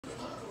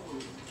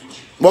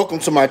Welcome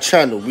to my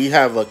channel. We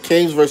have a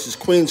Kings versus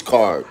Queens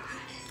card.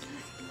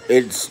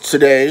 It's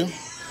today.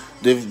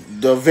 The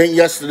event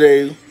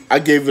yesterday, I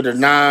gave it a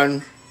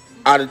 9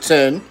 out of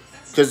 10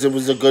 because it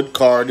was a good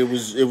card. It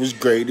was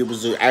great. It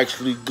was an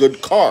actually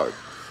good card.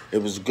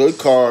 It was a good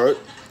card.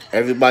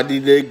 Everybody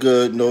did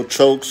good. No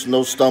chokes,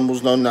 no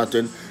stumbles, no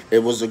nothing. It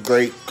was a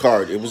great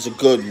card. It was a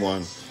good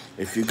one.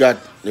 If you got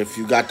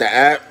the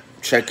app,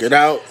 check it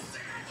out.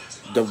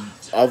 The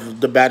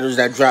of the battles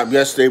that dropped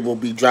yesterday will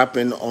be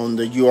dropping on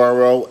the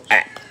URL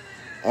app.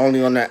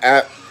 Only on the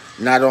app,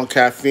 not on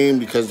Caffeine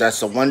because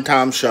that's a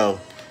one-time show.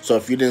 So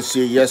if you didn't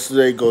see it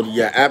yesterday, go to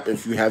your app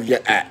if you have your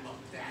app.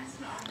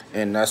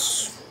 And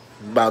that's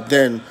about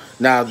then.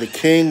 Now the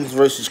Kings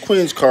versus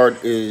Queens card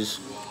is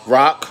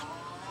Rock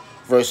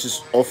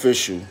versus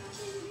Official,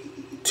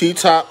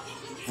 T-Top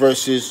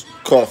versus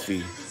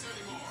Coffee,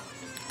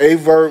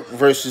 Aver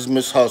versus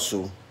Miss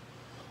Hustle,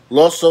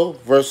 Loso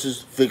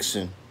versus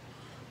Vixen,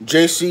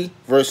 JC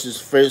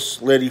versus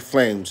First Lady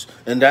Flames,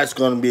 and that's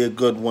going to be a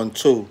good one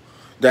too.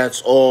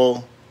 That's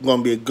all going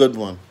to be a good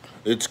one.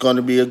 It's going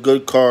to be a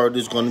good card.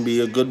 It's going to be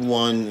a good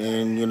one,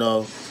 and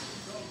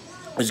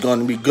it's going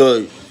to be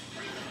good.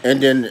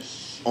 And then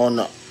on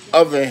the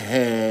other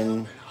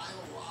hand,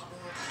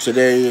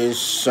 today is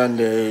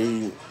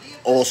Sunday,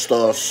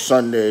 All-Star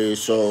Sunday,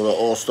 so the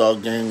All-Star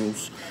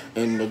games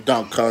and the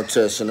dunk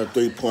contest and the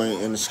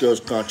three-point and the skills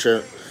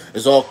contest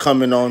is all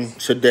coming on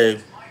today.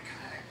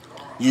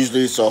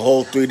 Usually it's a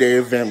whole 3-day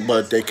event,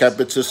 but they kept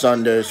it to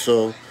Sunday,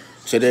 so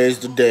today's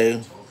the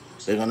day.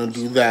 They're going to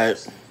do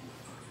that.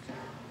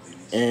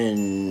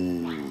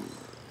 And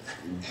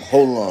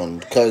hold on,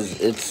 because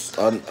it's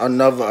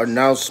another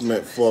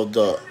announcement for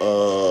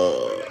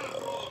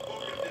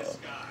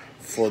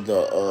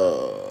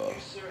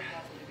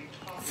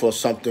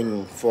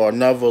for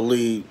another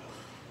league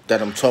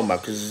that I'm talking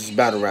about, because it's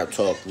battle rap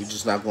talk. We're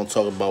just not going to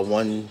talk about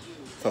one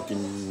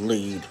fucking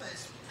lead.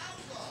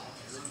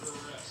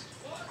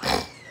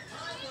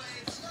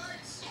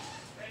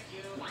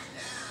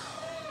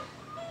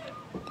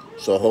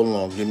 So hold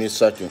on, give me a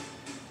second.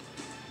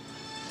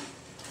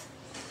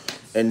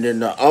 And then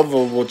the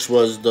other, which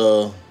was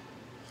the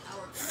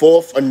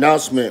fourth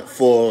announcement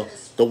for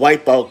the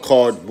Wipeout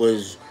card,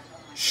 was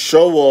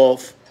Show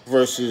Off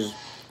versus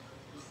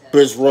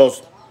Biz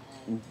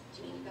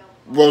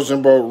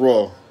Rosenberg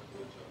Raw.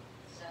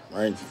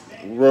 Right?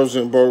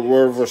 Rosenberg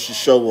Raw versus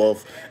Show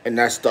Off. And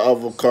that's the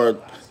other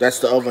card. That's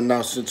the other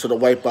announcement to the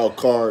Wipeout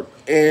card.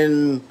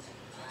 And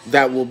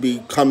that will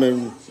be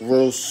coming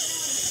real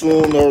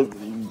sooner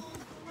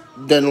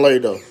than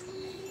later.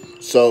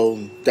 So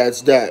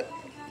that's that.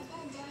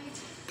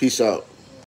 Peace out.